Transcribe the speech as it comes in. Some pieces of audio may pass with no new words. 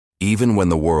Even when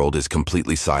the world is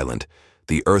completely silent,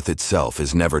 the Earth itself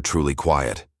is never truly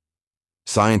quiet.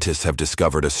 Scientists have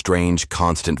discovered a strange,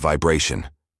 constant vibration,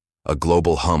 a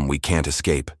global hum we can't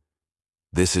escape.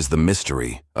 This is the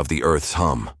mystery of the Earth's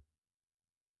hum.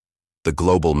 The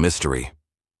global mystery.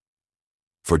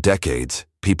 For decades,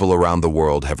 people around the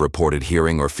world have reported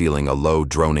hearing or feeling a low,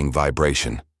 droning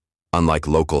vibration. Unlike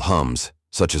local hums,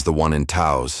 such as the one in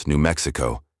Taos, New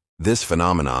Mexico, this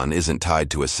phenomenon isn't tied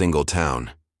to a single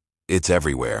town. It's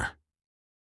everywhere.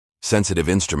 Sensitive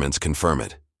instruments confirm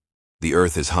it. The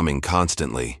Earth is humming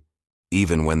constantly,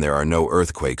 even when there are no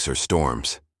earthquakes or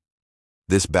storms.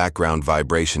 This background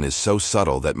vibration is so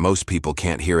subtle that most people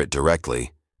can't hear it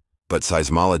directly, but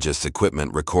seismologists'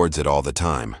 equipment records it all the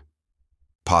time.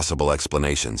 Possible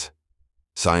explanations.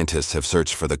 Scientists have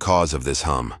searched for the cause of this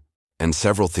hum, and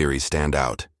several theories stand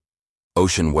out.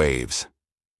 Ocean waves.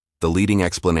 The leading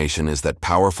explanation is that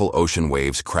powerful ocean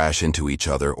waves crash into each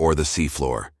other or the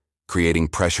seafloor, creating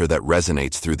pressure that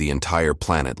resonates through the entire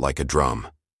planet like a drum.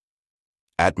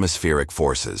 Atmospheric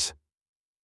forces.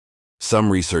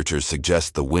 Some researchers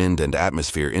suggest the wind and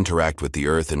atmosphere interact with the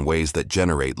Earth in ways that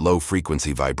generate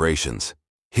low-frequency vibrations.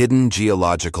 Hidden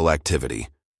geological activity.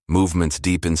 Movements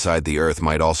deep inside the Earth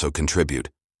might also contribute,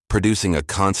 producing a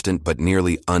constant but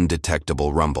nearly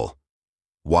undetectable rumble.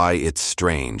 Why it's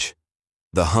strange.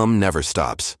 The hum never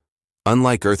stops.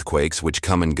 Unlike earthquakes, which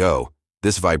come and go,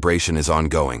 this vibration is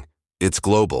ongoing. It's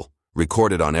global,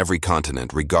 recorded on every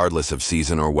continent regardless of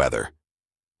season or weather.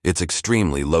 It's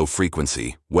extremely low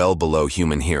frequency, well below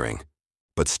human hearing,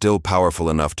 but still powerful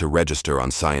enough to register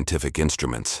on scientific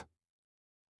instruments.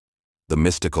 The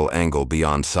mystical angle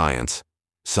beyond science.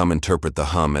 Some interpret the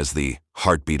hum as the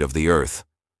heartbeat of the Earth,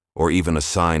 or even a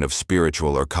sign of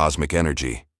spiritual or cosmic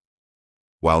energy.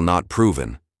 While not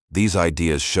proven, these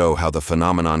ideas show how the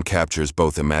phenomenon captures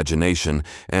both imagination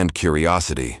and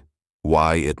curiosity.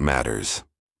 Why it matters.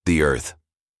 The Earth's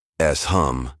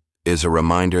hum is a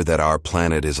reminder that our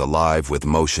planet is alive with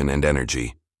motion and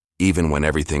energy, even when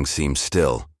everything seems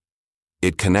still.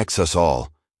 It connects us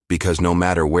all, because no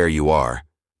matter where you are,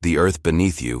 the Earth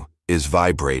beneath you is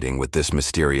vibrating with this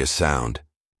mysterious sound.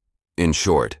 In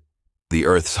short, the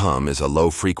Earth's hum is a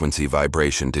low-frequency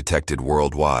vibration detected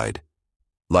worldwide.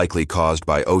 Likely caused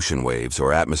by ocean waves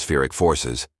or atmospheric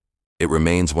forces, it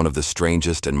remains one of the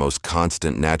strangest and most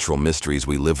constant natural mysteries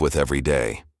we live with every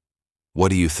day. What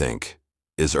do you think?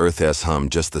 Is Earth's hum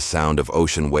just the sound of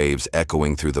ocean waves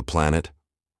echoing through the planet?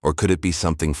 Or could it be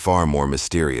something far more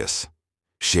mysterious?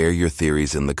 Share your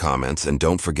theories in the comments and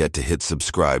don't forget to hit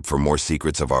subscribe for more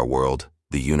secrets of our world,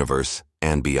 the universe,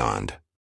 and beyond.